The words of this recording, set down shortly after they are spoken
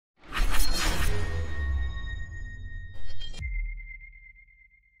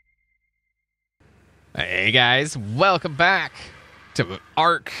Hey guys, welcome back to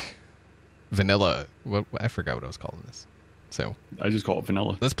ARK Vanilla. I forgot what I was calling this. So I just call it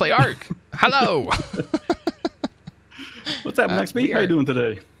vanilla. let's play ARK. Hello. What's up, Max B? How you doing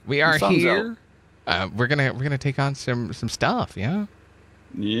today? We are here. We're gonna take on some stuff. Yeah.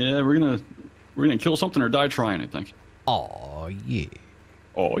 Yeah, we're gonna kill something or die trying, I think. Oh yeah.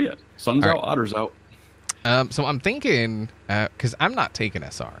 Oh yeah. Sun's out, otter's out. So I'm thinking, because I'm not taking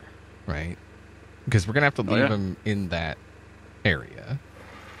SR, right? Because we're gonna have to leave him in that area.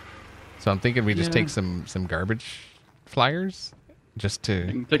 So I'm thinking we just take some garbage flyers, just to.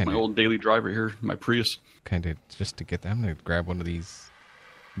 I can take my old daily driver here, my Prius. Kind of just to get them to grab one of these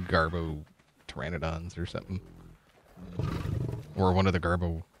Garbo Pteranodons or something, or one of the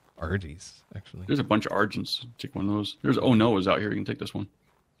Garbo Argies, actually. There's a bunch of Argents. Take one of those. There's Oh No is out here. You can take this one.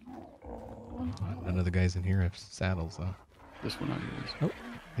 None of the guys in here have saddles, though. This one out here is. Oh,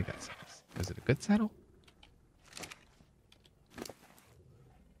 they got saddles. Is it a good saddle?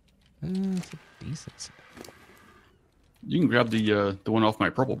 It's a decent saddle. You can grab the one off my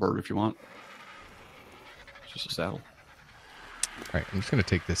purple bird if you want. It's just a saddle. All right, I'm just gonna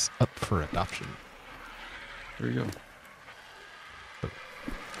take this up for adoption. There you go.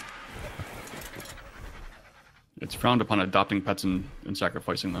 It's frowned upon adopting pets and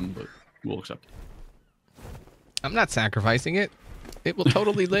sacrificing them, but we'll accept it. I'm not sacrificing it. It will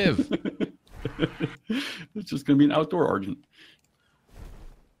totally live. It's just going to be an outdoor Argent.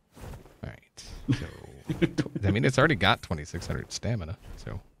 All right. So, I mean, it's already got 2,600 stamina,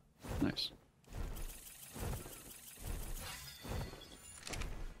 so. Nice.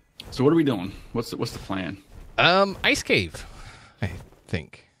 So what are we doing? What's the plan? Ice cave, I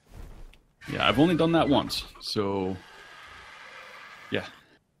think. Yeah, I've only done that once, so yeah.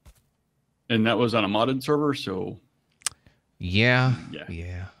 And that was on a modded server, so yeah.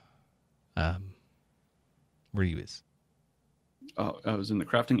 Where you is? Oh, I was in the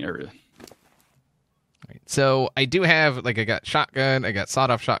crafting area. All right. So I do have, like, I got shotgun, I got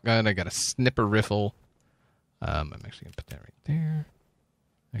sawed-off shotgun, I got a snipper rifle. I'm actually gonna put that right there.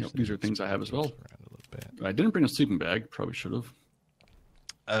 Actually, Yep, these are things I have as well. Around a little bit. I didn't bring a sleeping bag. Probably should have.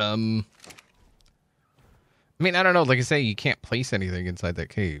 I mean, I don't know. Like I say, you can't place anything inside that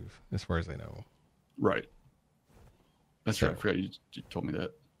cave, as far as I know. Right. That's right. I forgot you told me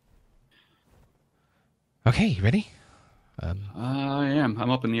that. Okay, you ready? I am.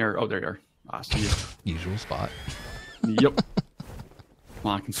 I'm up in the air. Oh, there you are. I see you. Usual spot. Yep. Come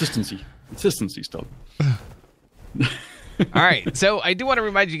on, consistency. Consistency stuff. All right, so I do want to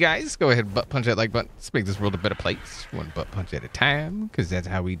remind you guys, go ahead and butt punch that like button. Let's make this world a better place. One butt punch at a time, because that's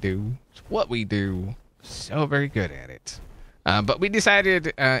how we do. It's what we do. So very good at it. But we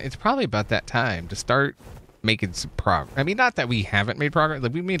decided it's probably about that time to start making some progress. I mean, not that we haven't made progress.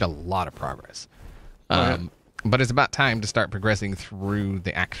 Like, we made a lot of progress. But it's about time to start progressing through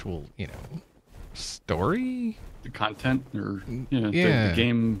the actual, story? The content or the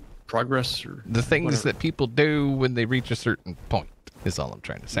game progress or the things whatever that people do when they reach a certain point is all I'm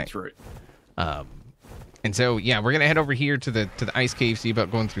trying to say. That's right. And so, yeah, we're going to head over here to the ice cave, see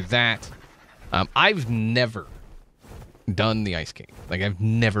about going through that. I've never done the ice cave. Like, I've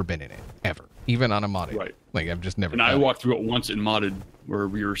never been in it, ever. Even on a modded. Right. Like, I've just never And I walked through it once in modded where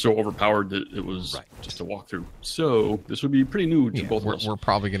we were so overpowered that it was just a walkthrough. So this would be pretty new to both of us. We're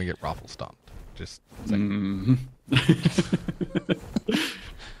probably going to get raffle stomped. Just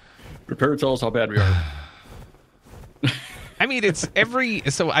Prepare to tell us how bad we are. I mean,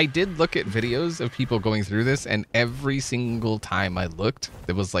 so I did look at videos of people going through this, and every single time I looked,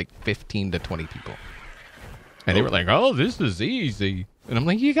 there was like 15 to 20 people. And they were like, oh, this is easy. And I'm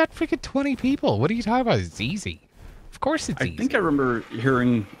like, you got freaking 20 people. What are you talking about? It's easy. Of course it's easy. I think I remember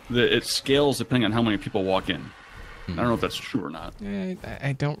hearing that it scales depending on how many people walk in. I don't know if that's true or not.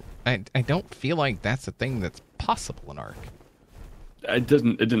 I don't feel like that's a thing that's possible in ARK. It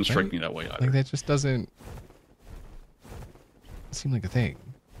didn't strike me that way either. Like, that just doesn't seem like a thing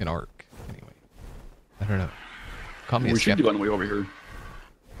in ARK, anyway. I don't know. Call me What a we should skeptic. do on the way over here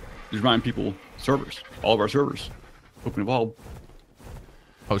is remind people servers, all of our servers, open evolved.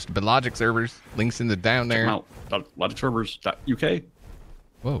 Hosted by Logic servers. Links in the down there. Check them out. Logicservers.uk.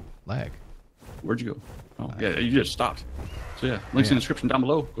 Whoa, lag. Where'd you go? Oh, yeah, you just stopped. So yeah, links in the description down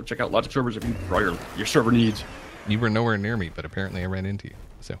below. Go check out Logic servers for all your server needs. You were nowhere near me, but apparently I ran into you.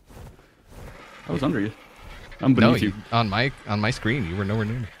 So I was under you. I'm beneath you. On my screen, you were nowhere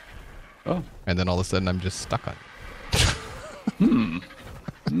near me. Oh. And then all of a sudden, I'm just stuck on you.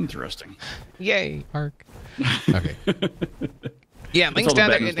 Interesting. Yay, ARK. Okay. Yeah, links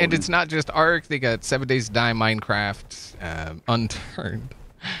down there, and it's not just ARK. They got 7 Days to Die, Minecraft, Unturned.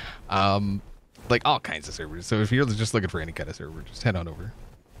 like all kinds of servers. So if you're just looking for any kind of server, just head on over.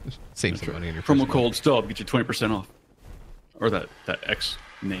 Just save some money on your promo first code Stub get you 20% off, or that X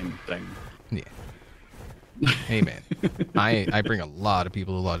name thing. Yeah. Hey man, I bring a lot of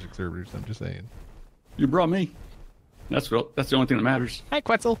people to Logic servers. I'm just saying. You brought me. That's the only thing that matters. Hi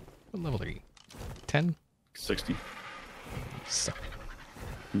Quetzal. What level are you? 10? 60. Suck.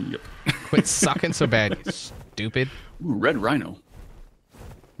 Yep. Quit sucking so bad, you stupid. Ooh, red rhino.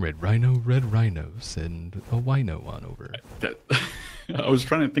 Red rhino, send a wino on over. I was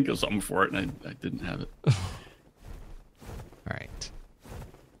trying to think of something for it, and I didn't have it. All right.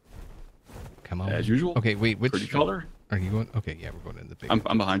 Come on. As usual. Okay, wait. Which pretty color? Are you going? Okay, yeah, we're going in the big.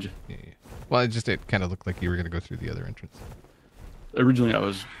 I'm behind you. Yeah. Well, it kind of looked like you were going to go through the other entrance. Originally, I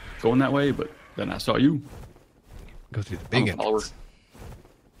was going that way, but then I saw you. Go through the big entrance.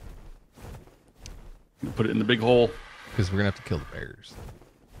 Put it in the big hole. Because we're going to have to kill the bears.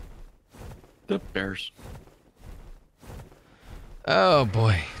 The bears. Oh,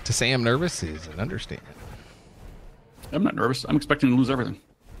 boy. To say I'm nervous is an understatement. I'm not nervous. I'm expecting to lose everything.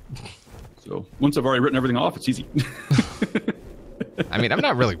 So once I've already written everything off, it's easy. I mean, I'm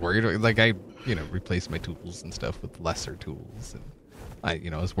not really worried. Like, I replaced my tools and stuff with lesser tools. And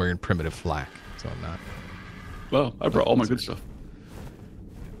I was wearing primitive flak, so I'm not. Well, I brought all my good stuff.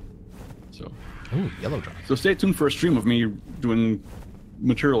 So. Oh, yellow drop. So stay tuned for a stream of me doing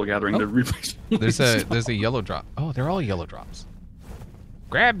material gathering to replace. There's a yellow drop. Oh, they're all yellow drops.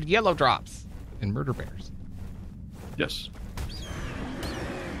 Grab yellow drops and murder bears. Yes.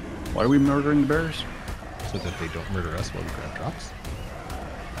 Why are we murdering the bears? So that they don't murder us while we grab drops.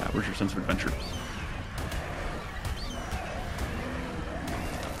 Where's your sense of adventure?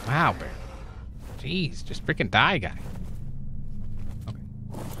 Wow, bear. Jeez, just freaking die, guy. Okay.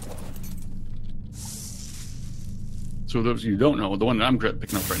 So those of you who don't know, the one that I'm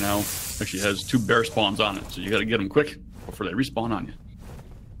picking up right now actually has 2 bear spawns on it. So you got to get them quick before they respawn on you.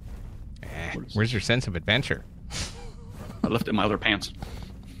 Where's your sense of adventure? I left it in my other pants.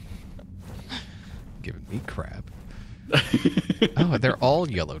 Giving me crap. Oh, they're all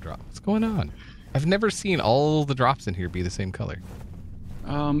yellow drops. What's going on? I've never seen all the drops in here be the same color.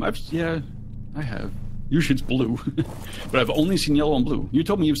 I have. Usually it's blue, but I've only seen yellow and blue. You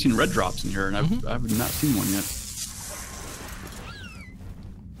told me you've seen red drops in here, and I've not seen one yet.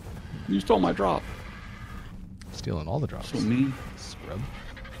 You stole my drop. Stealing all the drops. So mean. Scrub.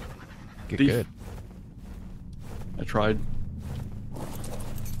 Get Thief. good. I tried.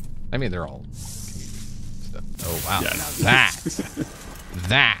 I mean, they're all stuff. Oh, wow. Yeah,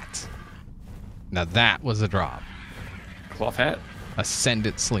 Now that was a drop. Cloth hat.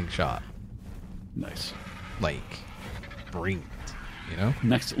 Ascendant slingshot. Nice. Like, bring it,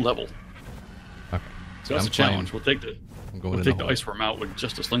 Next level. Okay. So that's a challenge. We'll take the ice worm out with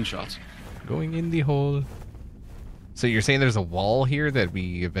just the slingshots. Going in the hole. So you're saying there's a wall here that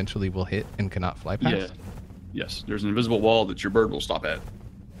we eventually will hit and cannot fly past? Yeah. Yes. There's an invisible wall that your bird will stop at.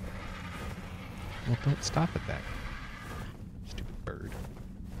 Well, don't stop at that. Stupid bird.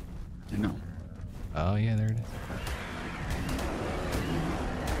 I know. Oh, yeah, there it is.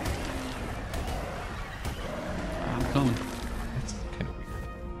 I'm coming. That's kind of weird.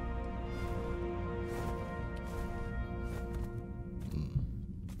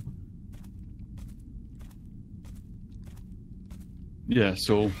 Yeah,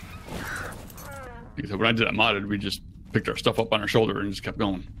 so like I said, when I did that modded, we just picked our stuff up on our shoulder and just kept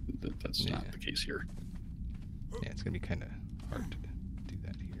going. That's not the case here. Yeah, it's going to be kind of hard to do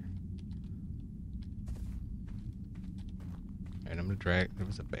that here. Alright, I'm going to drag... There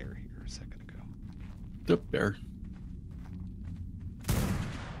was a bear here a second ago. The bear.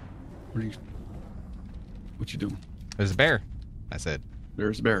 What you doing? There's a bear, I said.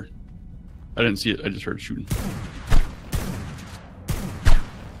 There's a bear. I didn't see it. I just heard shooting.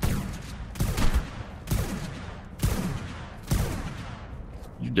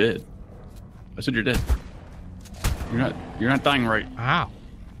 You're dead. I said you're dead. You're not dying right. Wow.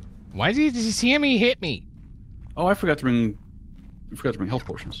 Why did you see me hit me? Oh, I forgot to bring health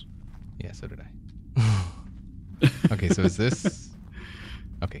potions. Yeah, so did I. Okay, so is this...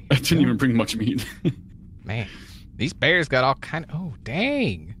 Okay. I didn't even bring much meat. Man, these bears got all kind of... Oh,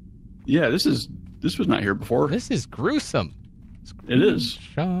 dang. Yeah, this was not here before. This is gruesome. It is.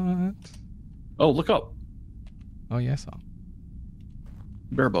 Shot. Oh, look up. Oh, yeah, I saw.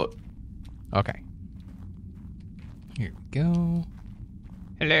 Bear boat. Okay. Here we go.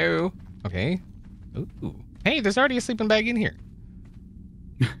 Hello. Okay. Ooh. Hey, there's already a sleeping bag in here.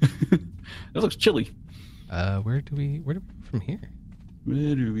 That looks chilly. Where do we go from here?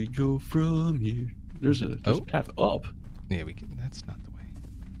 Where do we go from here? There's a path up. Yeah, we can. That's not the way.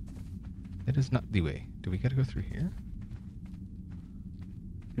 That is not the way. Do we gotta go through here?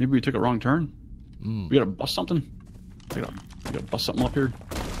 Maybe we took a wrong turn. Mm. We gotta bust something. We gotta bust something up here.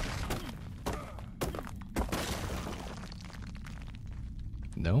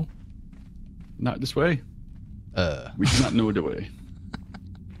 No? Not this way. We do not know the way.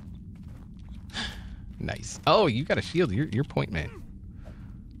 Nice. Oh, you got a shield. You're point man.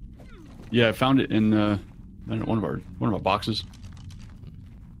 Yeah, I found it in one of our boxes.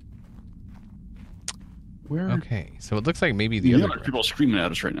 Where? Okay, so it looks like maybe the other direction. People are screaming at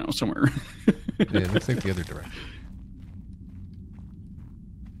us right now somewhere. Yeah, it looks like the other direction.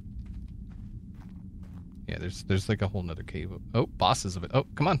 Yeah, there's like a whole nother cave. Oh, bosses of it. Oh,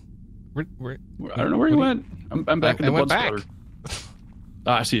 come on. We're I don't know where you went. I'm back in the blood back. splatter.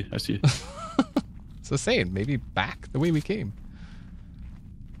 Ah, I see it. So saying, maybe back the way we came.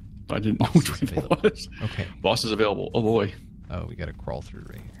 I didn't know which way it was. Okay. Boss is available. Oh boy. Oh, we gotta crawl through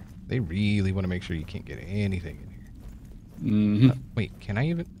right here. They really want to make sure you can't get anything in here. Mm-hmm. Wait, can I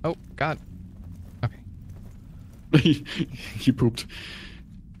even? Oh, God. Okay. He pooped.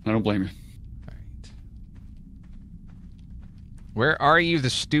 I don't blame you. All right. Where are you, the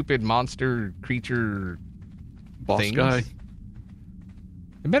stupid monster creature Boss things? guy.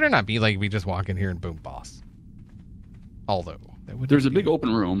 It better not be like we just walk in here and boom, boss. Although, that would There's a be big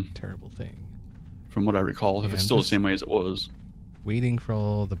open room, terrible thing. from what I recall, if Yeah, it's still the just- same way as it was. Waiting for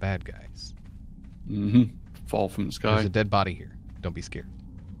all the bad guys. Mm-hmm. Fall from the There's sky. a dead body here. Don't be scared.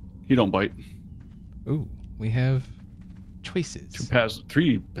 He don't bite. Ooh, we have choices.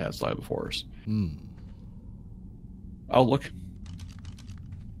 3 paths lie before us. Hmm. I'll look.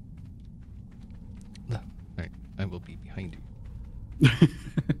 All right, I will be behind you.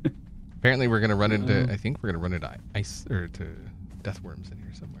 Apparently, we're gonna run into. I think we're gonna run into ice or to death worms in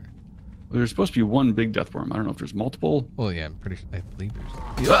here somewhere. Well, there's supposed to be one big death worm. I don't know if there's multiple. Well, yeah, I'm pretty sure. I believe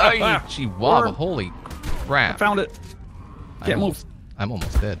there's. Chihuahua! Worm. Holy I crap! found it. Can't move. I'm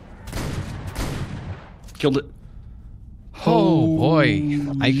almost dead. Killed it. Oh boy,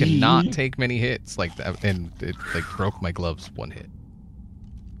 I cannot take many hits like that, and it like broke my gloves one hit.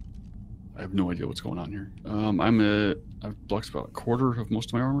 I have no idea what's going on here. I've lost about a quarter of most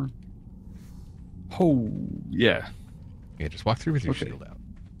of my armor. Oh yeah. Yeah, just walk through with your Okay. shield out.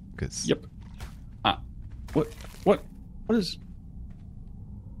 Cause Yep. What is?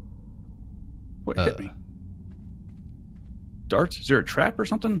 What hit me? Darts? Is there a trap or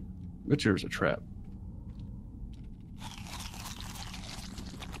something? Which there's a trap. All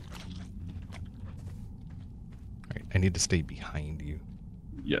right, I need to stay behind you.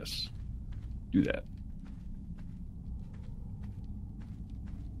 Yes. Do that.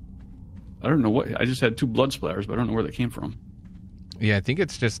 I don't know what. I just had 2 blood splatters, but I don't know where they came from. Yeah, I think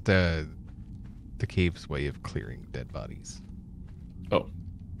it's just the cave's way of clearing dead bodies. Oh.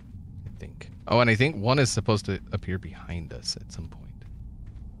 I think. Oh, and I think one is supposed to appear behind us at some point.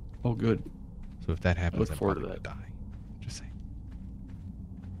 Oh, good. So if that happens, look I'm forward probably to gonna die. Just saying.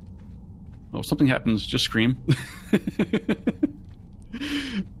 Oh, if something happens, just scream.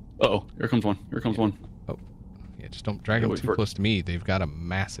 Uh-oh. Here comes one. Here comes one. Oh, yeah. Just don't drag Yeah, them wait too for it. close to me. They've got a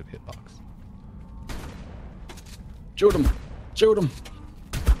massive hitbox. Shoot him. Shoot him.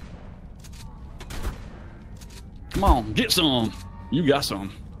 Come on. Get some. You got some.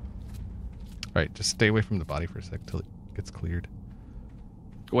 All right, just stay away from the body for a sec till it gets cleared.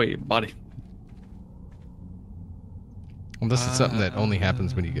 Go away, body. Well, this is something that only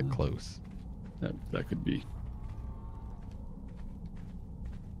happens when you get close. That could be.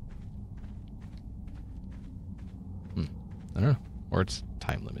 I don't know. Or it's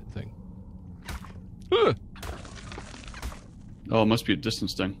time limit thing. Ugh. Oh, it must be a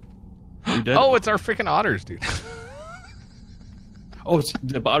distance thing. Are you dead? Oh, it's our freaking otters, dude. Oh, it's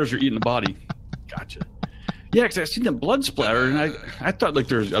the otters are eating the body. Gotcha. Yeah, because I seen the blood splatter, and I thought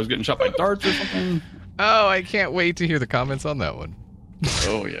like I was getting shot by darts or something. Oh, I can't wait to hear the comments on that one.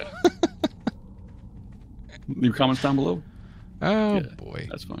 Oh yeah. Leave comments down below. Oh Yeah, boy.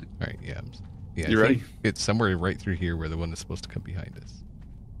 That's fine. All right, yeah. Yeah. You I ready? think it's somewhere right through here where the one is supposed to come behind us.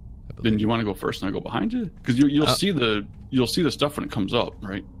 I Then believe. you want to go first, and I go behind you, because you'll see the stuff when it comes up,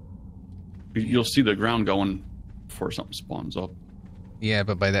 right? You'll see the ground going before something spawns up. Yeah,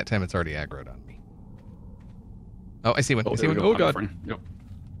 but by that time it's already aggroed on me. Oh, I see one. I see there we one. go. Oh god. Frame. Yep.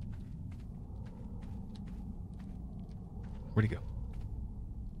 Where'd he go?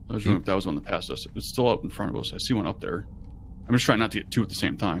 That was one that passed us. It's still up in front of us. I see one up there. I'm just trying not to get 2 at the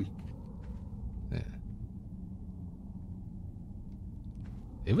same time. Yeah.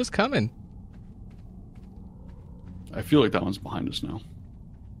 It was coming. I feel like that one's behind us now.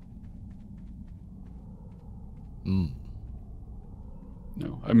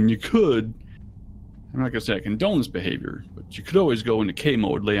 No, I mean you could. I'm not gonna say I condone this behavior, but you could always go into K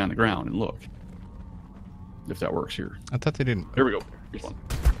mode, lay on the ground, and look. If that works here. I thought they didn't. Here we go. Here's one.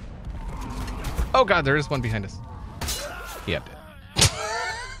 Oh god, there is one behind us. Yep.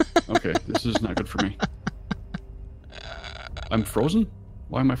 Okay, this is not good for me. I'm frozen?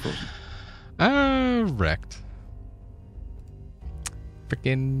 Why am I frozen? Wrecked.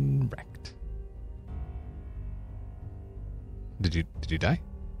 Freaking wrecked. Did you die?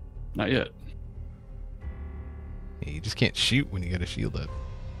 Not yet. Yeah, you just can't shoot when you got a shield up.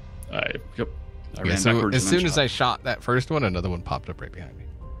 Yep. I Yeah, ran so backwards as and then soon as shot. I shot that first one, another one popped up right behind me.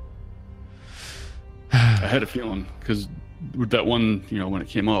 I had a feeling, because with that one, when it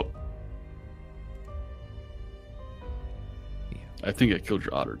came up, Yeah. I think it killed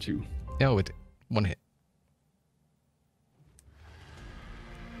your otter too. No, it did. One hit.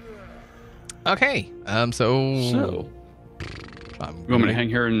 Okay. So So, I'm you want me to hang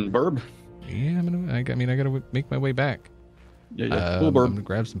here in Burb? Yeah, I gotta make my way back. Yeah. Cool, I'm Burb. gonna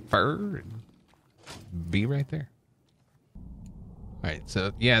grab some fur and be right there. All right.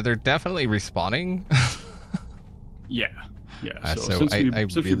 So yeah, they're definitely respawning. Yeah. So, so since I we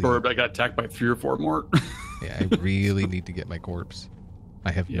really- Burbed, I got attacked by 3 or 4 more. Yeah, I really need to get my corpse.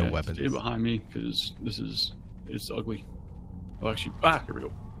 I have no weapons. Stay behind me, because it's ugly. Oh, actually, here we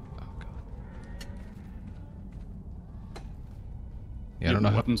go. Oh god. Yeah, I You don't have know.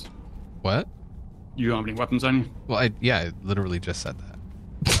 any weapons. What? You don't have any weapons on you? Well, I literally just said that.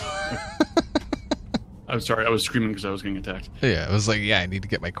 I'm sorry, I was screaming because I was getting attacked. Yeah, I was like, yeah, I need to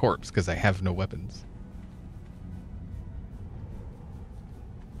get my corpse because I have no weapons.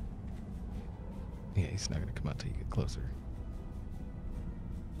 Yeah, he's not gonna come out till you get closer.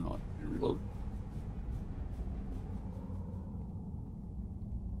 Oh, reload.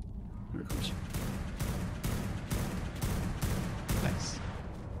 Here it comes. Nice.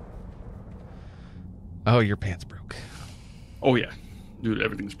 Oh, your pants broke. Oh yeah, dude,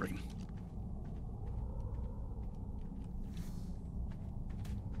 everything's breaking.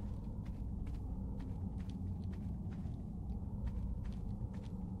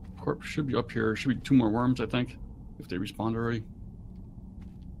 Corpse should be up here. Should be 2 more worms, I think, if they respawned already.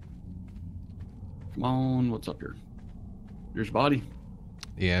 Come on, what's up here? Here's your body.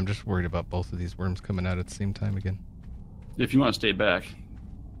 Yeah, I'm just worried about both of these worms coming out at the same time again. If you want to stay back,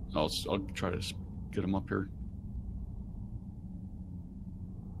 I'll try to get them up here.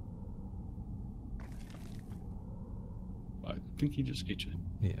 I think he just ate you.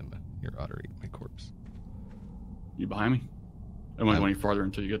 Yeah, your otter ate my corpse. You behind me? I won't go any farther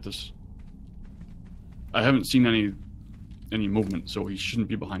until you get this. I haven't seen any movement, so he shouldn't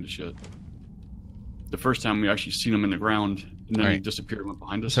be behind us yet. The first time we actually seen him in the ground, and then he disappeared and went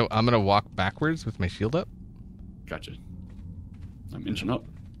behind us. So I'm gonna walk backwards with my shield up. Gotcha. I'm inching up.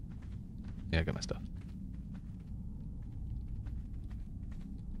 Yeah, I got my stuff.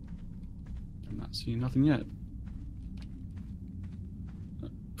 I'm not seeing nothing yet.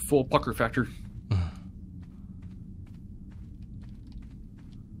 Full pucker factor.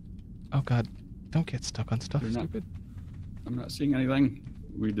 Oh god, don't get stuck on stuff, You're not- stupid. I'm not seeing anything.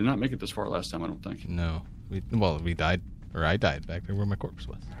 We did not make it this far last time, I don't think. No, we died, or I died back there where my corpse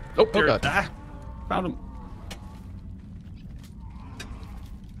was. Oh, there. God. Found him.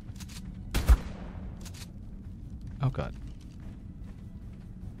 Oh god.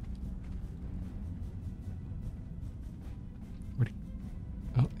 Where'd he...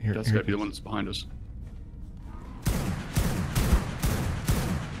 Oh, here. That's here gotta it be the is. one that's behind us.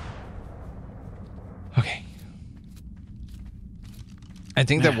 Okay. I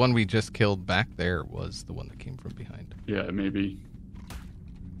think that one we just killed back there was the one that came from behind. Yeah, maybe.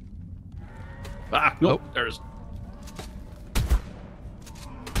 Nope. Oh. There's.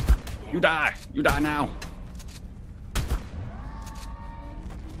 You die. You die now.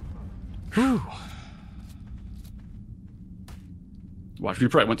 Whew. Watch, we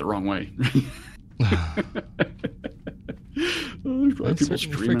probably went the wrong way. There's probably I people certainly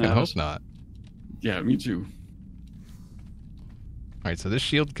screaming freaking at hope us. not. Yeah, me too. Alright, so this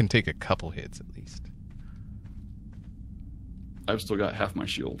shield can take a couple hits at least. I've still got half my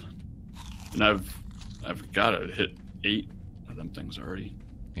shield, and I've got to hit 8 of them things already.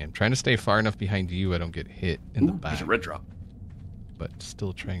 Yeah, I'm trying to stay far enough behind you I don't get hit in the back, There's a red drop. but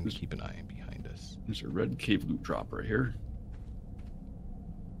still trying to keep an eye behind us. There's a red cave loot drop right here.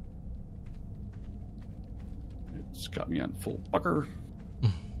 It's got me on full bucker.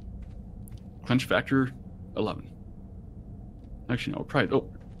 Clench factor 11. Actually, no, probably. Oh,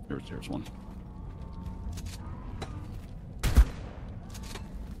 there's one.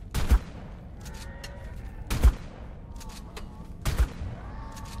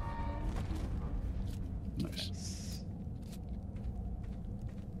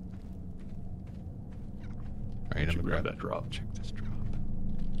 grab that drop. Check this drop.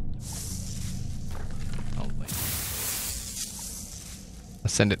 Oh, wait.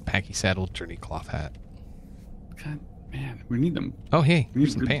 Ascendant Packy Saddle Journey Cloth Hat. God, man, we need them. Oh, hey, We here's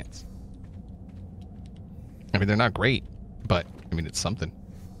need some good- pants. I mean, they're not great, but, I mean, it's something.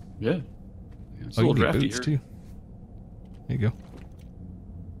 Yeah. It's a Oh, you little can get drafty boots, here. too. There you go.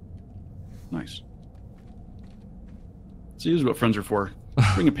 Nice. See, this is what friends are for.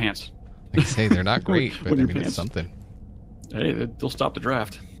 Bring your pants. Like I say, they're not great, but, I With your mean, it's pants. something. Hey, they'll stop the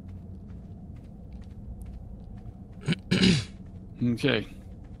draft. Okay.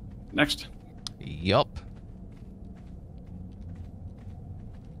 Next. Yup.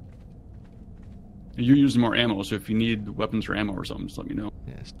 You're using more ammo, so if you need weapons or ammo or something, just let me know.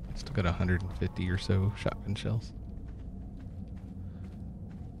 Yeah, still got 150 or so shotgun shells.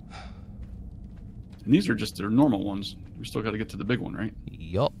 And these are just their normal ones. We still got to get to the big one, right?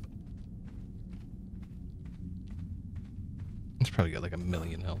 Yup. It's probably got like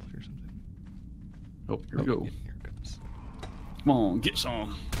 1,000,000 health or something. Oh, here we go. Yeah, here it comes. Come on, get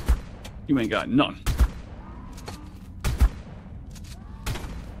some. You ain't got none.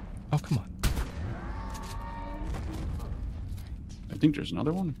 Oh, come on. I think there's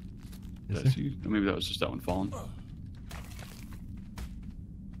another one. Is Did I there? see? Or maybe that was just that one falling.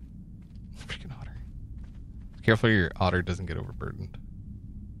 Freaking otter. Careful your otter doesn't get overburdened.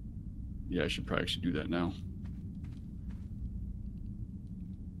 Yeah, I should probably actually do that now.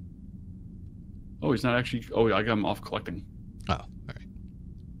 Oh, he's not actually. Oh, I got him off collecting. Oh, all right.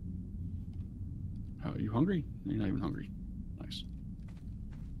 Are you hungry? You're not even hungry. Nice.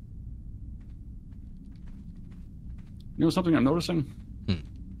 You know something I'm noticing?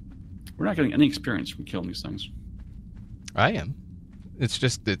 We're not getting any experience from killing these things. I am. It's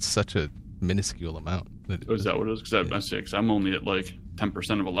just, it's such a minuscule amount. That Oh, is that what it is? Because I'm only at like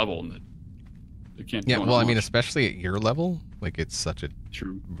 10% of a level, and it can't. Yeah, go well, I much. mean, especially at your level, like, it's such a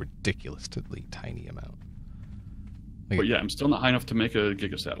True. ridiculously tiny amount. Like, But yeah, I'm still not high enough to make a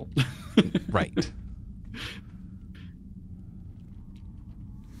Giga Saddle. right.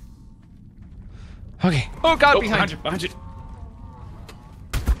 Okay. Oh, God, Oh, behind you! Behind you!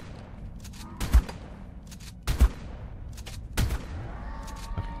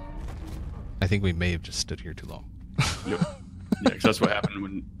 I think we may have just stood here too long. Yep. Yeah, because that's what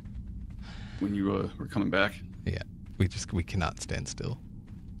happened when you were coming back. Yeah, we cannot stand still.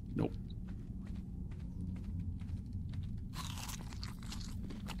 Nope.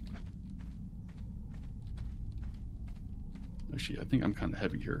 Actually, I think I'm kind of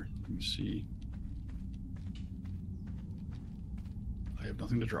heavy here. Let me see. I have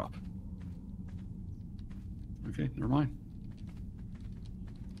nothing to drop. Okay, never mind.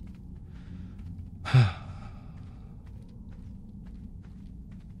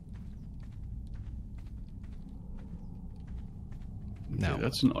 Now Okay,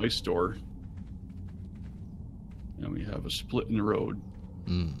 that's an ice door. And we have a split in the road.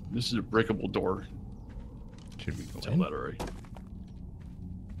 This is a breakable door. Should we go Tell in? that already.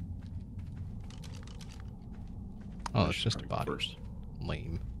 Oh, it's just a Alright, body. first.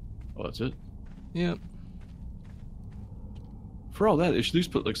 Lame. Oh, that's it. Yep. For all that, they should at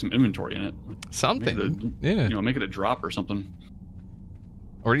least put like some inventory in it. Something. Make it Yeah. You know, make it a drop or something.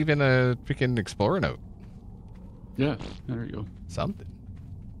 Or even a freaking explorer note. Yeah, there you go. Something.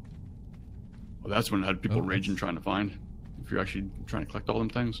 Well, that's when it had people Oh, raging trying to find. If you're actually trying to collect all them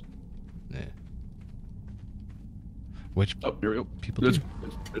things. Yeah. Which Oh, here we go. people It's, do.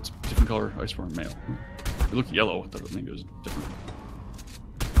 it's different color ice form male. It looked yellow. I thought maybe it was different.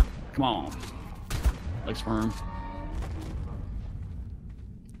 Come on. Ice worm.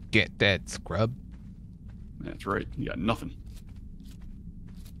 Get that scrub. That's right. You got nothing.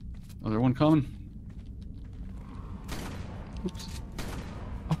 Another one coming. Oops.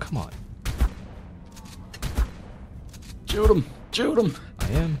 Oh, come on. Shoot him. Shoot him. I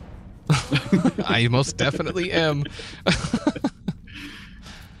am. I most definitely am.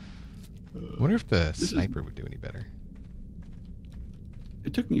 Wonder if the sniper would do any better.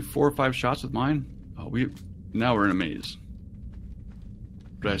 It took me 4 or 5 shots with mine. Oh, now we're in a maze.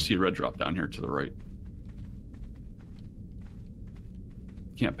 But I see a red drop down here to the right.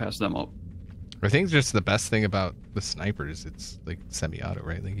 Can't pass them up. I think just the best thing about the sniper is it's like semi-auto,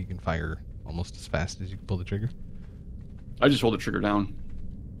 right? Like you can fire almost as fast as you can pull the trigger. I just hold the trigger down.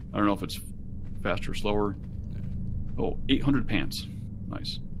 I don't know if it's faster or slower. Oh, 800 pants.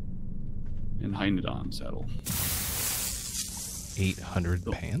 Nice. And hide on saddle. 800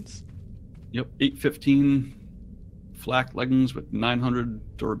 Oh. pants? Yep, 815 flak leggings with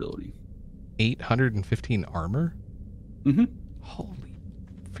 900 durability. 815 armor? Mm-hmm. Holy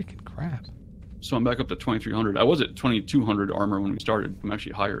freaking crap. So I'm back up to 2300. I was at 2200 armor when we started. I'm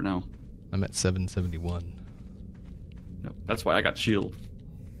actually higher now. I'm at 771. Yep. That's why I got shield,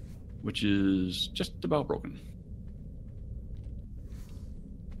 which is just about broken.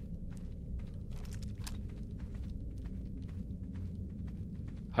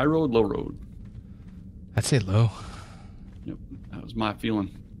 High road, low road. I'd say low. Yep, that was my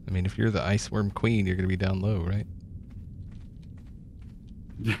feeling. I mean, if you're the ice worm queen, you're going to be down low, right?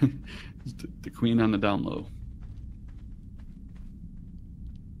 The queen on the down low.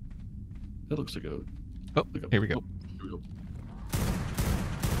 That looks like a... Oh, here we go. Oh, here we go.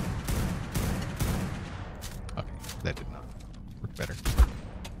 Okay, that did not work better.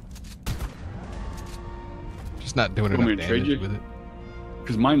 Just not doing enough damage with it.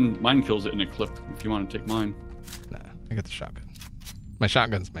 Because mine kills it and it clipped. If you want to take mine. Nah, I got the shotgun. My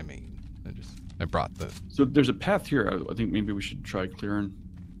shotgun's my main. I brought the... So there's a path here. I think maybe we should try clearing.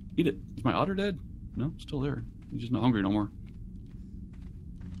 Eat it. Is my otter dead? No, still there. He's just not hungry no more.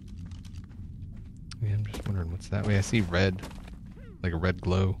 Yeah, I'm just wondering what's that way. I see red, like a red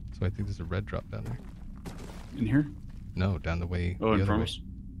glow. So I think there's a red drop down there. In here? No, down the way. Oh, in front of us.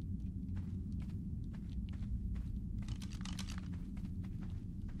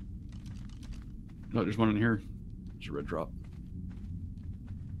 No, there's one in here. There's a red drop.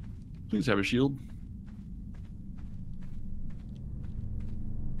 Please have a shield.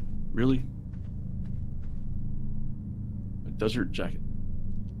 Really? A desert jacket.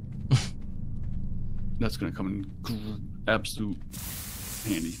 That's going to come in absolute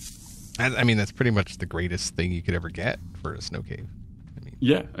handy. I mean, that's pretty much the greatest thing you could ever get for a snow cave. I mean,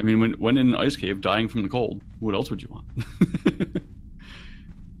 yeah, I mean, when in an ice cave, dying from the cold, what else would you want?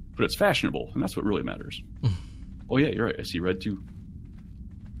 But it's fashionable, and that's what really matters. Oh yeah, you're right. I see red too.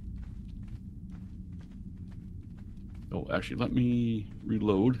 Oh, actually, let me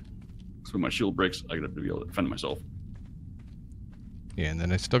reload. So when my shield breaks, I gotta be able to defend myself. Yeah, and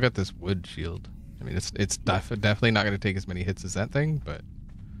then I still got this wood shield. I mean, it's definitely not going to take as many hits as that thing, but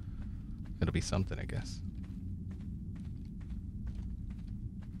it'll be something, I guess.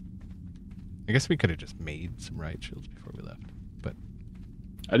 I guess we could have just made some riot shields before we left, but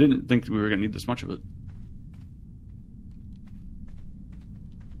I didn't think we were going to need this much of it.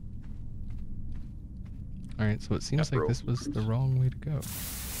 All right, so it seems like this was the wrong way to go.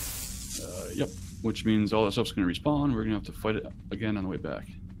 Yep, which means all that stuff's going to respawn. We're going to have to fight it again on the way back.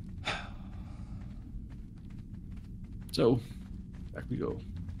 So, back we go.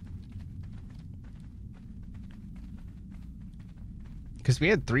 Because we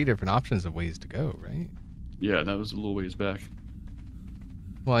had 3 different options of ways to go, right? Yeah, that was a little ways back.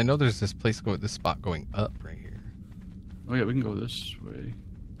 Well, I know there's this spot going up right here. Oh yeah, we can go this way.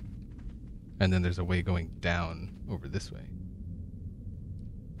 And then there's a way going down over this way.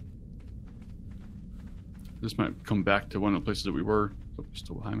 This might come back to one of the places that we were. Oh,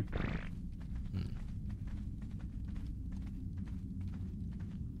 still behind me.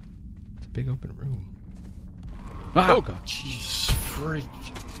 It's a big open room. Ah! Oh god. Jeez, freak.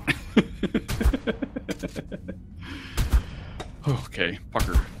 Okay,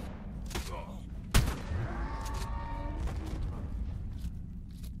 Pucker.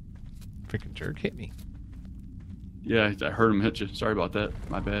 Freaking jerk hit me. Yeah, I heard him hit you. Sorry about that.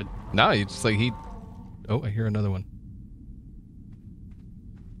 My bad. No, you just like he... Oh, I hear another one.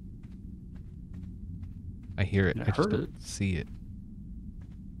 I hear it. Yeah, I just heard don't see it.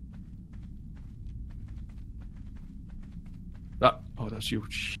 Ah, oh, that's you.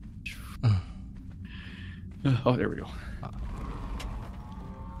 Oh, there we go. Oh,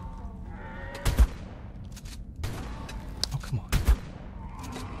 come on.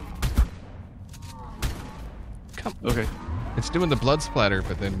 Come. Okay. It's doing the blood splatter,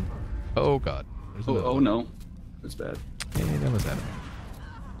 but then... Oh, God. Oh no. That's bad. Yeah, that was that.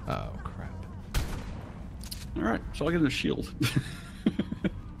 Oh, crap. Alright, so I'll get a shield.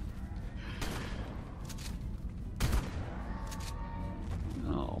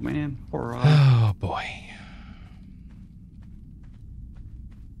 Oh, man. Poor otter. Oh, boy.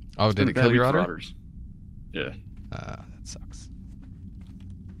 Oh, did it kill your otter? Otters. Yeah. That sucks.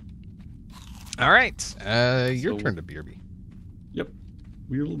 All right. Your turn to BRB. Yep.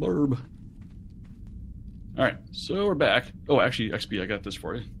 Weird little burb. All right. So we're back. Oh, actually, XB, I got this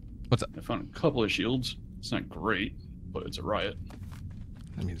for you. What's up? I found a couple of shields. It's not great, but it's a riot.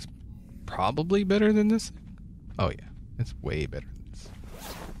 I mean, it's probably better than this. Oh, yeah. It's way better than this.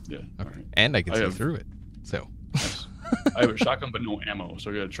 Yeah. Okay. Right. And I can see through it. So. Nice. I have a shotgun, but no ammo,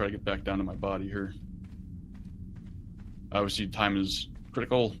 so I gotta try to get back down to my body here. Obviously, time is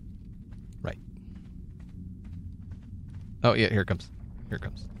critical. Right. Oh, yeah, here it comes. Here it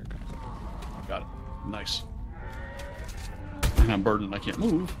comes. Here it comes. Got it. Nice. And I'm burdened. I can't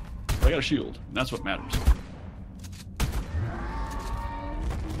move. But I got a shield, and that's what matters.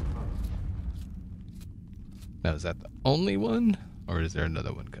 Now, is that the only one, or is there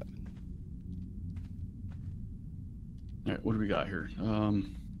another one coming? All right, what do we got here?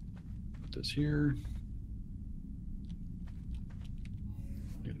 Put this here.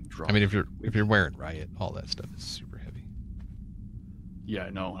 I mean, if you're wearing Riot, all that stuff is super heavy. Yeah,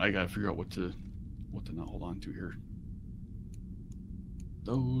 I know. I gotta figure out what to not hold on to here.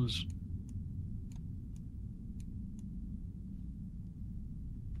 Those.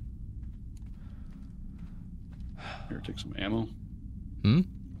 Here, take some ammo.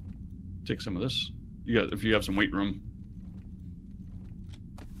 Take some of this. If you have some weight room.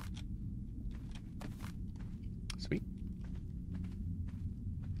 Sweet.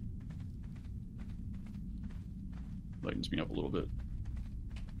 Lightens me up a little bit.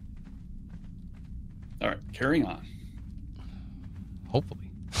 All right, carrying on. Hopefully.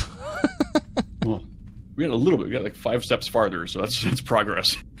 Well, we got a little bit. We got like 5 steps farther, so that's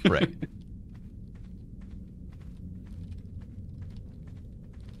progress. Right.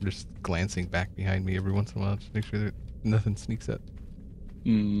 Just glancing back behind me every once in a while to make sure that nothing sneaks up.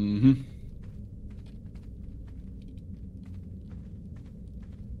 Mm-hmm.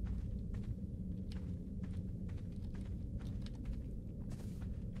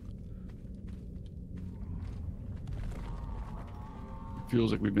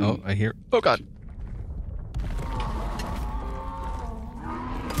 Feels like we've been... Oh, I hear... Oh, God.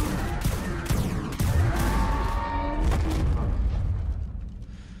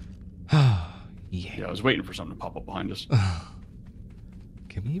 Yeah, I was waiting for something to pop up behind us.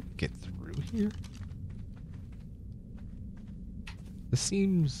 Can we even get through here? This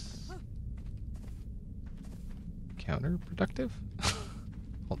seems counterproductive.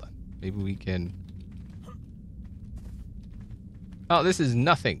 Hold on. Maybe we can... Oh, this is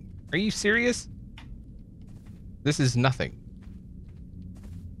nothing. Are you serious? This is nothing.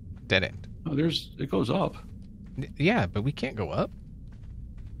 Dead end. Oh, it goes up. Yeah, but we can't go up.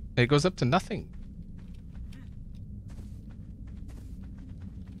 It goes up to nothing.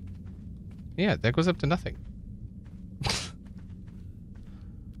 Yeah, that goes up to nothing.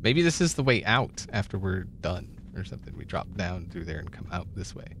 Maybe this is the way out after we're done or something. We drop down through there and come out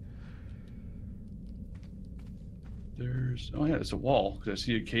this way. Oh yeah, it's a wall because I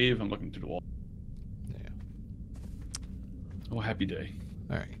see a cave. I'm looking through the wall. Yeah. Oh, happy day.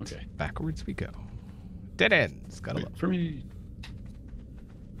 All right. Okay. Backwards we go. Dead ends. Gotta look. For me.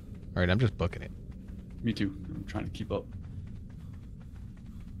 All right, I'm just booking it. Me too. I'm trying to keep up.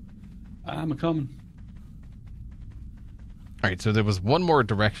 I'm a-coming. All right, so there was one more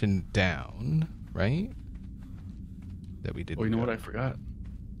direction down, right? That we didn't. Oh, you know go. what I forgot?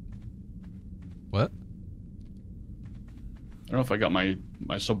 What? I don't know if I got my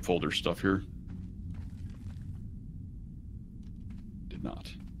subfolder stuff here. Did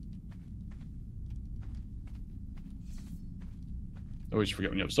not. I always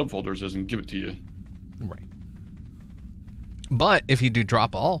forget when you have subfolders, it doesn't give it to you. Right. But if you do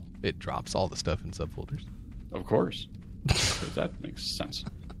drop all, it drops all the stuff in subfolders. Of course. That makes sense.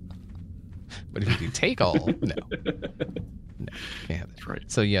 But if you do take all, no. No, can't have that. That's right.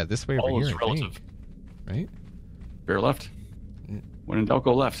 So yeah, this way over All here, is I relative. think. Right? Bear left. Yeah. When in doubt,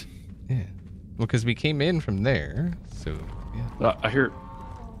 go left. Yeah. Well, because we came in from there, so yeah. I hear it.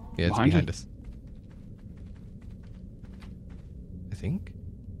 Yeah, it's behind behind you? us. I think.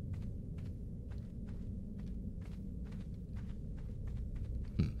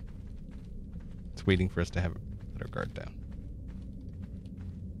 It's waiting for us to have our guard down.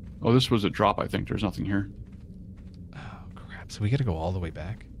 Oh, this was a drop, I think. There's nothing here. Oh, crap. So we gotta go all the way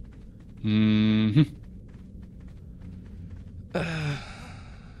back? Mm-hmm.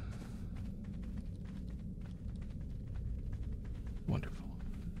 Wonderful.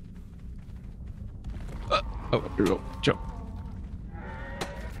 Oh, here we go. Jump.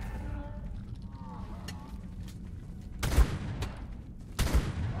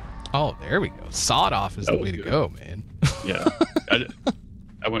 Oh, there we go. Sawed off is That the was way to good. go, man. Yeah.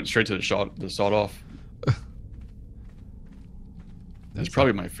 I went straight to the sawed off. That's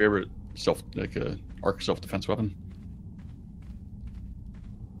probably my favorite ARK self-defense weapon.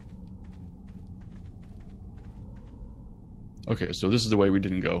 Okay, so this is the way we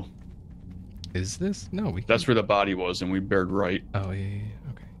didn't go. Is this? No, we. That's where the body was, and we bared right. Oh yeah.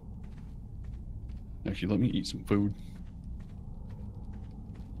 Okay. Actually, let me eat some food.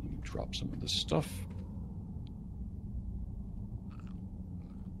 Let me drop some of this stuff.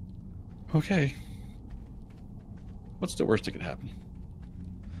 Okay. What's the worst that could happen?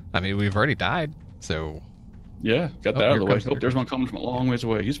 I mean, we've already died, so... Yeah, got that Oh, out of here the way. comes- Oh, there's one coming from a long ways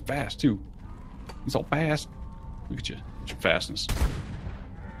away. He's fast, too. He's all fast. Look at you. Look at your fastness.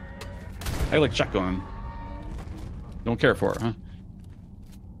 I like shotgun. Don't care for it, huh?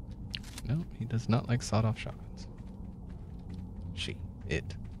 No, he does not like sawed-off shotguns.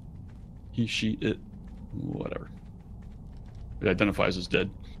 It. He, she, it. Whatever. It identifies as dead.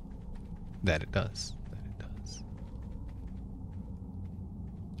 That it does. That it does.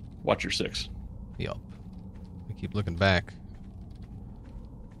 Watch your 6. Yup. I keep looking back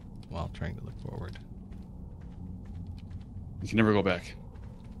while trying to look forward. You can never go back.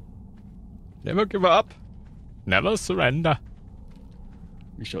 Never give up. Never surrender.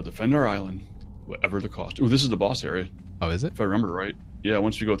 We shall defend our island, whatever the cost. Oh, this is the boss area, Oh, is it? if I remember right. Yeah,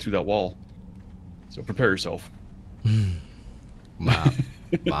 once you go through that wall. So prepare yourself. My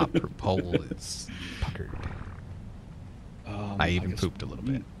pole is puckered. I even guess- pooped a little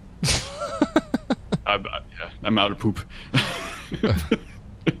bit. Yeah, I'm out of poop. All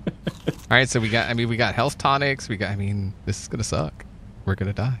right, so we got health tonics. This is gonna suck. We're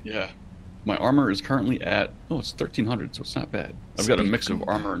gonna die. Yeah. My armor is currently at, it's 1300, so it's not bad. I've got a mix of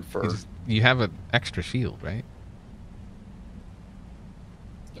armor and fur. You have an extra shield, right?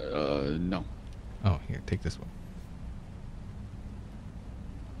 No. Oh, here, take this one.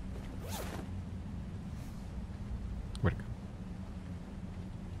 Where'd it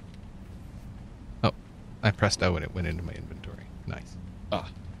go? Oh, I pressed O and it went into my inventory. Nice. Ah.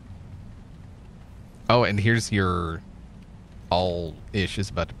 Oh, and here's your all-ish is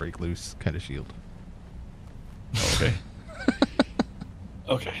about to break loose kind of shield. Okay.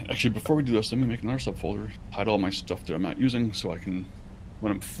 Okay, actually, before we do this, let me make another subfolder. Hide all my stuff that I'm not using so I can,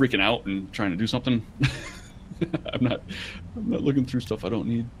 when I'm freaking out and trying to do something, I'm not looking through stuff I don't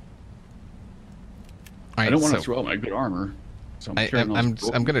need. All right, I don't want to so throw out my good armor. So I'm carrying all this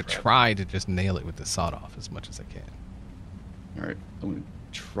I'm gonna crap. try to just nail it with the sawed off as much as I can. All right, I'm gonna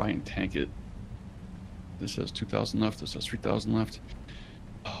try and tank it. This has 2,000 left. This has 3,000 left.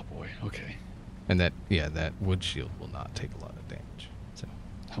 Oh boy. Okay. And that wood shield will not take a lot of damage. So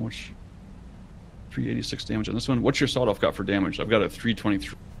How much? 386 damage on this one. What's your sawed off got for damage? I've got a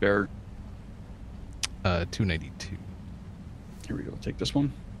 323 bear. 292. Here we go. Take this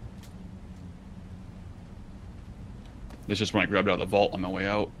one. This is when I grabbed it out of the vault on my way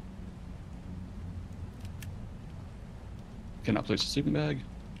out. Cannot place a sleeping bag.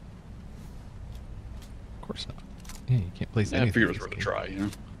 Of course not. Yeah, you can't place Yeah, I anything. figured it was in worth a this try, you know.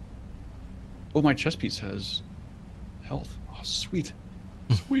 Oh, my chest piece has health. Oh, sweet.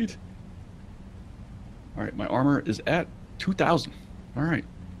 Sweet. All right, my armor is at 2,000. All right. game.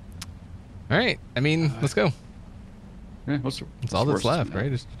 All right. Let's go. Yeah, It's all that's left,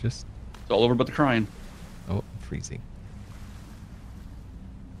 right? It's just. It's all over but the crying. Oh, I'm freezing.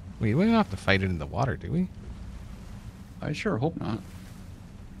 Wait, we don't have to fight it in the water, do we? I sure hope not.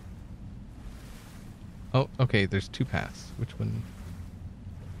 Oh, okay. There's two paths. Which one?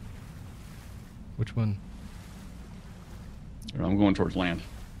 Which one? I'm going towards land.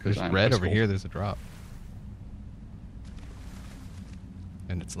 There's I'm red over cold. here. There's a drop.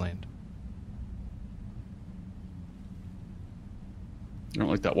 And it's land. I don't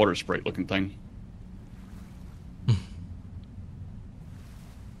like that water sprite looking thing.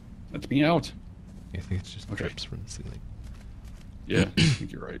 Let me out. I think it's just Okay. drips from the ceiling. Yeah, I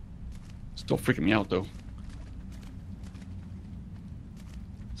think you're right. Still freaking me out though.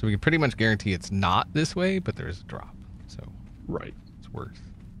 So we can pretty much guarantee it's not this way, but there is a drop. So Right. it's worth.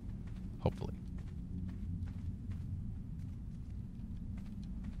 Hopefully.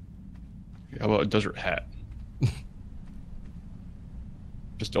 How about a desert hat?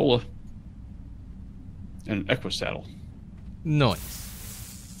 Pistola. And an Equus saddle. Nice.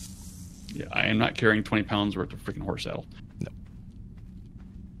 Yeah, I am not carrying 20 pounds worth of freaking horse saddle. No.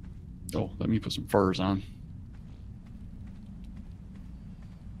 Oh, let me put some furs on.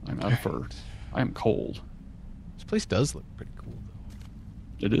 I'm out of fur. I am cold. This place does look pretty cool,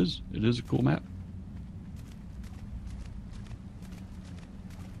 though. It is. It is a cool map.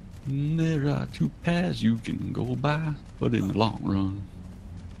 There are two paths you can go by, but in the long run.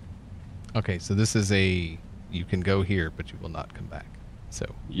 Okay, so this is a... You can go here, but you will not come back. So,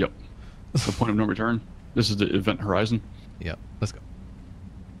 Yep. The point of no return. This is the event horizon. yeah, let's go.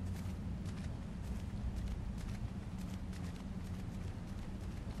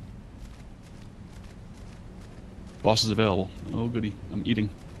 Boss is available. Oh, goody. I'm eating.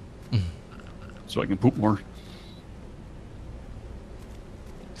 So I can poop more.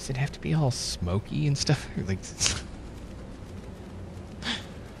 Does it have to be all smoky and stuff? Like,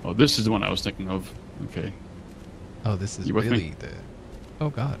 Oh, this is the one I was thinking of. Okay. oh, this is You with me? really the... Oh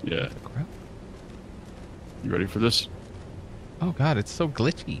god. Yeah. What the crap? You ready for this? Oh god, it's so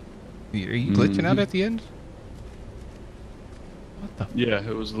glitchy. Are you glitching out at the end? What the? Yeah,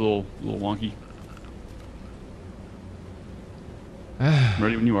 it was a little wonky.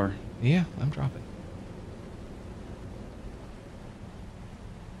 Ready when you are. Yeah, I'm dropping.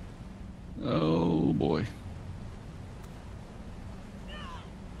 Oh boy.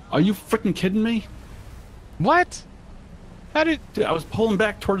 Are you freaking kidding me? What? How did? Dude, I was pulling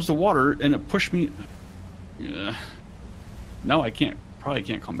back towards the water and it pushed me. Now I can't. Probably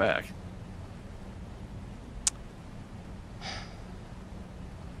can't come back.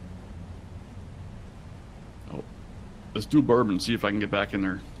 Oh, let's do bourbon. See if I can get back in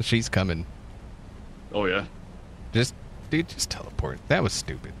there. She's coming. Oh yeah. Just, dude, just teleport. That was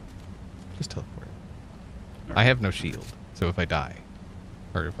stupid. Just teleport. Right. I have no shield, so if I die,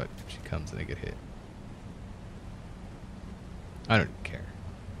 or if she comes and I get hit, I don't even care.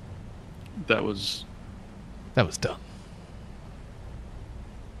 That was dumb.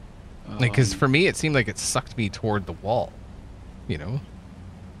 Like, because for me, it seemed like it sucked me toward the wall. You know?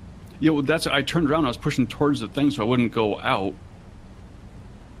 Yeah, well, that's. I turned around. I was pushing towards the thing so I wouldn't go out.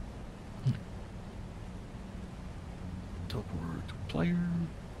 Teleport to player.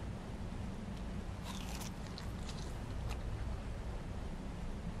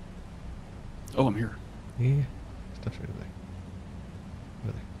 Oh, I'm here. Yeah. Stuff's right over there.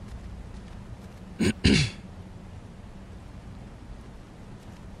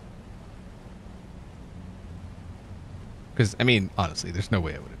 Because, I mean, honestly, there's no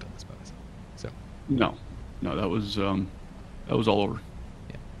way I would have done this by myself. So. No, that was all over.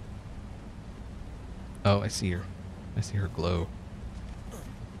 Yeah. Oh, I see her. I see her glow.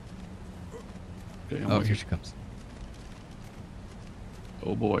 Okay, Oh, here she comes.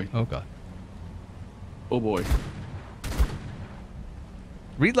 Oh boy. Oh god. Oh boy.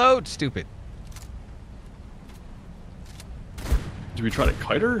 Reload, stupid. Do we try to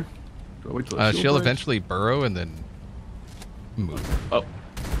kite her? Do I wait till the shield she'll breaks? eventually burrow and then move. Oh.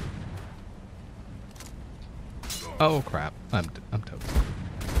 Oh crap! I'm toast.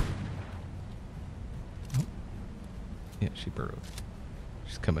 Oh. Yeah, she burrowed.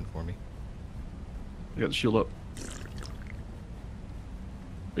 She's coming for me. I got the shield up.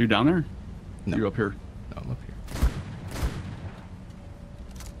 Are you down there? No. You're up here. No, I'm up here.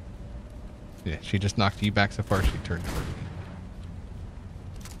 Yeah, she just knocked you back so far she turned toward me.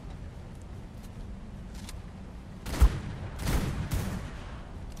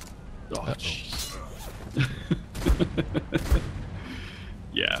 Oh, jeez.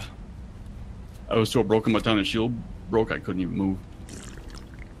 Yeah. I was so broken by the time the shield broke, I couldn't even move.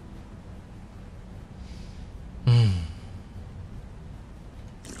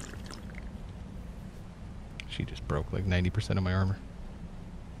 She just broke like 90% of my armor.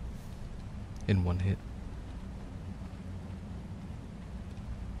 In one hit.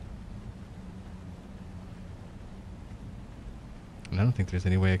 And I don't think there's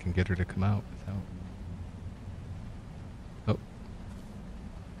any way I can get her to come out without... Oh.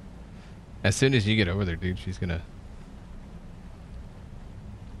 As soon as you get over there, dude, she's gonna...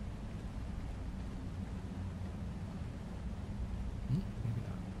 Maybe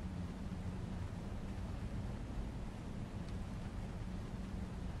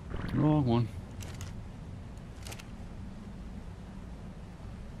not. Wrong one.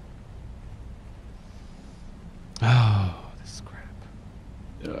 Oh, this is crap.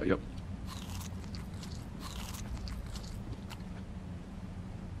 Yep.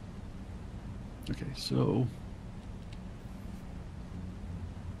 Okay, so...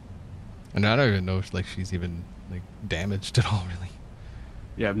 And I don't even know if like she's even like damaged at all, really.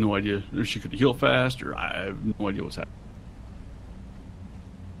 Yeah, I have no idea if she could heal fast, or I have no idea what's happening.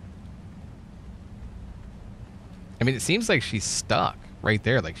 I mean, it seems like she's stuck right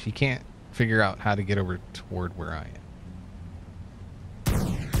there. Like she can't figure out how to get over toward where I am.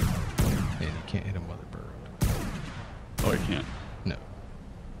 And you can't hit him while they're burrowed. Oh, I can't. No.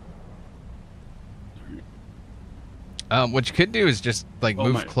 What you could do is just like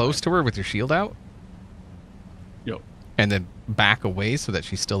move close to her with your shield out. Yep. And then back away so that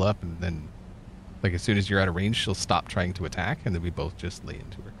she's still up, and then like as soon as you're out of range, she'll stop trying to attack, and then we both just lay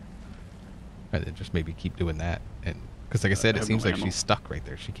into her. And then just maybe keep doing that, and because like I said, it seems like she's stuck right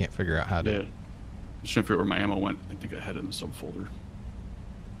there. She can't figure out how to. Yeah. Just trying to figure out where my ammo went. I think I had it in the subfolder.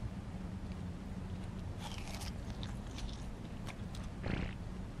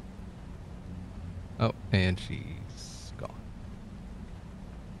 Oh, and she's gone.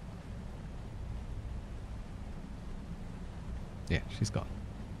 Yeah, she's gone.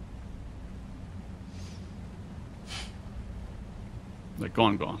 Like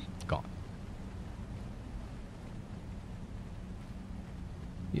gone. Gone.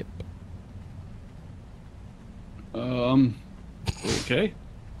 Yep. Okay.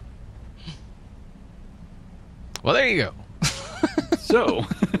 Well, there you go. So,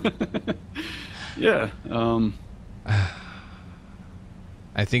 yeah.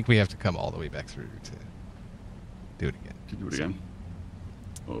 I think we have to come all the way back through to do it again. To do it again.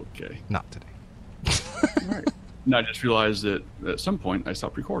 Okay. Not today. All right. Now I just realized that at some point I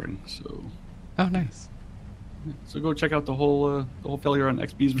stopped recording. So. Oh, nice. So go check out the whole failure on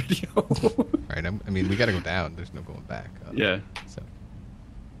XB's video. All right. I mean, we got to go down. There's no going back. Yeah. So.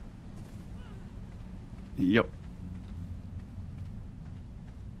 Yep.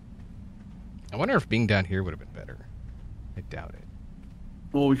 I wonder if being down here would have been better. I doubt it.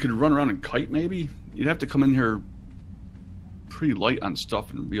 Well, we could run around and kite, maybe. You'd have to come in here pretty light on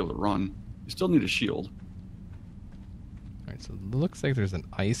stuff and be able to run. You still need a shield. All right, so it looks like there's an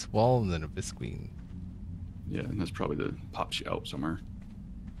ice wall and then a visqueen. Yeah, and that's probably the pops you out somewhere.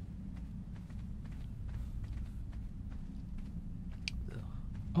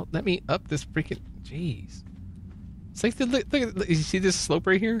 Oh, let me up this freaking... Jeez. It's like, look, you see this slope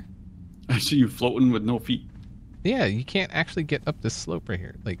right here? I see you floating with no feet. Yeah, you can't actually get up this slope right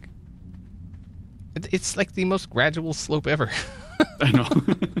here. Like, it's like the most gradual slope ever. I know.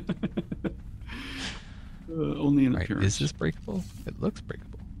 Only in right, appearance. is this breakable? It looks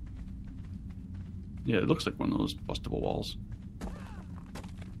breakable. Yeah, it looks like one of those bustable walls.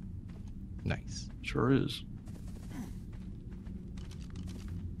 Nice. Sure is.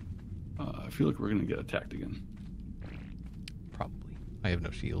 I feel like we're going to get attacked again. Probably. I have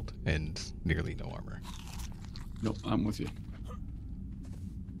no shield and nearly no armor. Nope, I'm with you.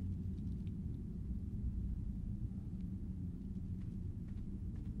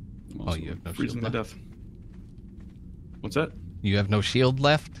 Oh, you have no freezing shield to left? death. What's that? You have no shield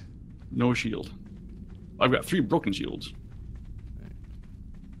left? No shield. I've got 3 broken shields.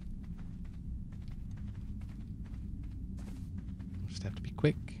 Just have to be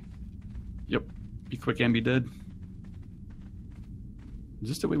quick. Yep. Be quick and be dead. Is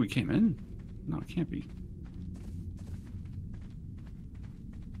this the way we came in? No, it can't be.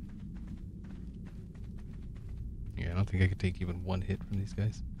 Yeah, I don't think I could take even one hit from these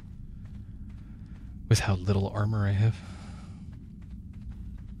guys. With how little armor I have.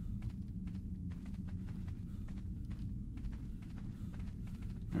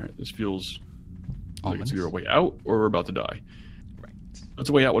 Alright, this feels like Ominous. it's either a way out or we're about to die. Right. It's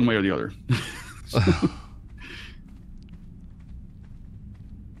a way out one way or the other.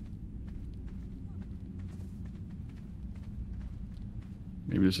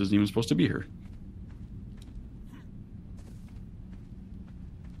 Maybe this isn't even supposed to be here.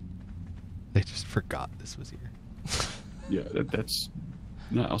 They just forgot this was here. Yeah, that's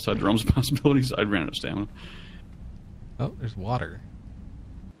not outside the realms of possibilities. I'd ran out of stamina. Oh, there's water.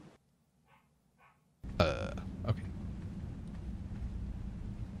 Okay.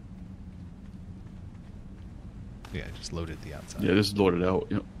 Yeah, I just loaded the outside. Yeah, this is loaded out.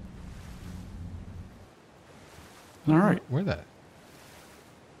 Yep. All right. Where that?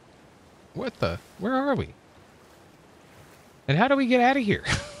 What the? Where are we? And how do we get out of here?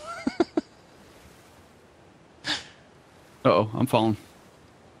 Uh-oh, I'm falling.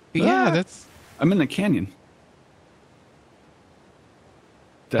 Yeah, Ah! that's... I'm in the canyon.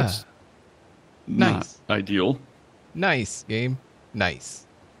 That's nice. not ideal. Nice, game. Nice.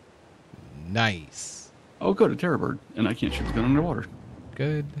 Nice. Oh, good, a terror bird. And I can't shoot the gun underwater.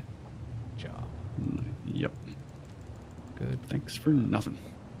 Good job. Yep. Good. Thanks for nothing.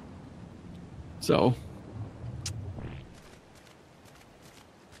 So,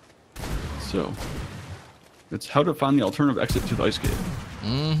 it's how to find the alternative exit to the ice cave.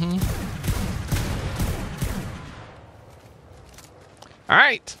 Mm-hmm. All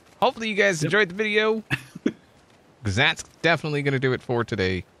right. Hopefully you guys enjoyed the video. Because that's definitely going to do it for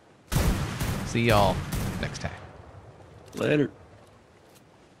today. See y'all next time. Later.